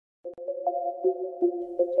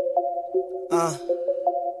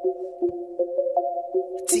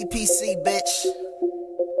TPC, bitch.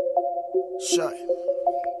 Sure.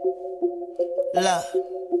 Love.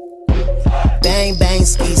 Bang, bang,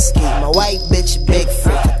 ski, ski. My white bitch a big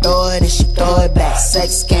freak. I throw it and she throw it back.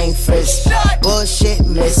 Sex game first. Bullshit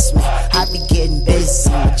miss me. I be getting busy.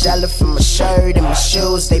 Magellan from my shirt and my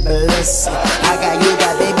shoes, they Balenciaga. I got you,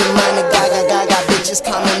 got baby money, gaga. Bitches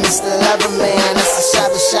call me Mr. Lover, man. That's a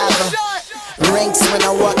shabba. Rinks when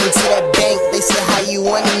I walk into that bank. They say how you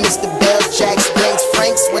want it, Mr. Bells, Jacks, Blanks,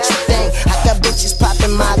 Franks. What you think? I got bitches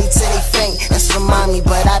popping Molly till they faint. That's for mommy,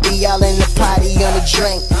 but I be all in the party on the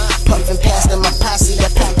drink. Puffin' past in my posse,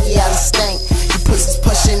 that packy out of stank. You pussies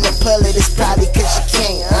pushing the pull it, it's probably cause you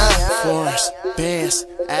can't, Force, bands,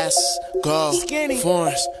 asses, go.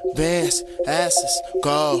 Force, bands, asses,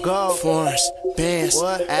 go. Force, bands,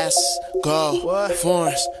 asses, go.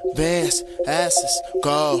 Force, bands, asses,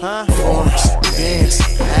 go. Force, bands,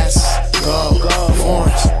 asses, go.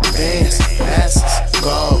 Force, bands, asses,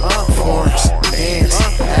 go. Force, bands,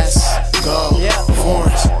 asses, go.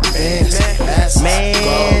 Force, bands, asses,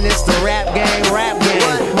 man, it's the rap game.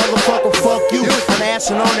 Motherfucker, fuck you. I'm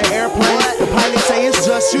asking on the airplane. The pilot say it's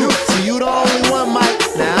just you. So you the only one, Mike.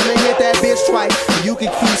 Now I'ma hit that bitch twice. You can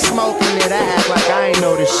keep smoking it. I act like I ain't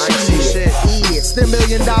know this shit. It's the $1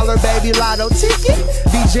 million baby lotto ticket.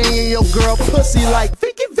 DJing your girl pussy like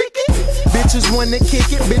Vicky. Bitches wanna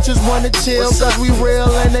kick it, bitches wanna chill. Cause we real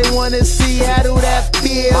and they wanna see how do that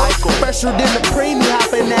feel. Fresher than the preemie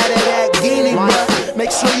hopping out of that guinea, but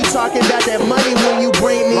make sure you talking about that money when you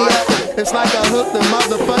bring me up. It's like I hooked the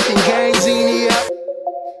motherfucking gang genie up.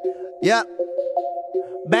 Yep.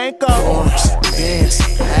 Banco. Force, bands,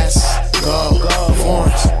 asses, go.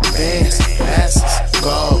 Force, bands, asses,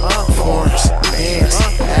 go. Force, bands,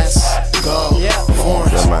 asses, go.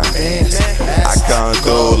 Force, bands, asses, I come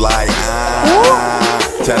through like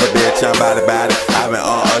tell a bitch I'm about it. I've been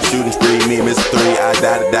on a shooting spree, me Mr. 3, I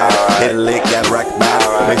die. Hit a lick, got a rack about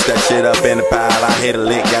it. Mix that shit up in the pile. I hit a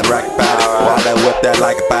lick, got a rack about it. While that whip that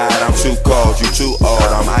like a bite. I'm too cold, you too old.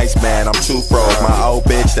 I'm Iceman, I'm too froze. My old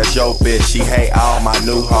bitch, that's your bitch. She hate all my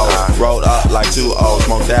new hoes. Rolled up like 2 O's.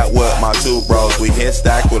 Smoke that with my 2 bros. We hit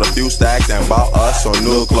stacked with a few stacks and bought us some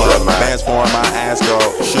new clothes. Bands for my ass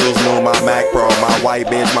gold. Shoes new, my Mac Pro. My white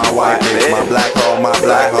bitch, my white bitch. My black hole, my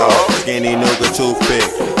black hole. Skinny nigga, toothpick.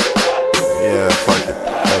 Yeah, fuck it.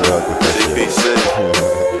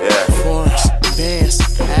 Force, bands,